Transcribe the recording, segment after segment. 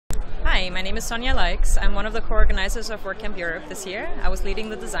Hi, my name is Sonja Leix. I'm one of the co-organizers of WordCamp Europe this year. I was leading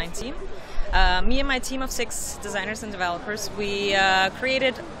the design team. Me and my team of 6 designers and developers, we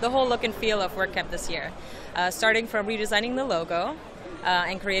created the whole look and feel of WordCamp this year, starting from redesigning the logo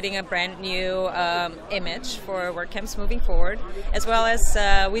and creating a brand new image for WordCamps moving forward, as well as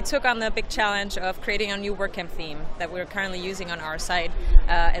we took on the big challenge of creating a new WordCamp theme that we're currently using on our site,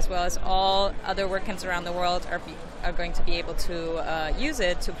 as well as all other WordCamps around the world are going to be able to use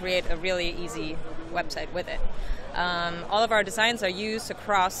it to create a really easy website with it. All of our designs are used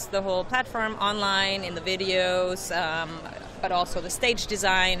across the whole platform, online, in the videos, but also the stage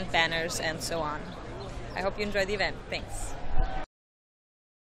design, banners, and so on. I hope you enjoy the event. Thanks.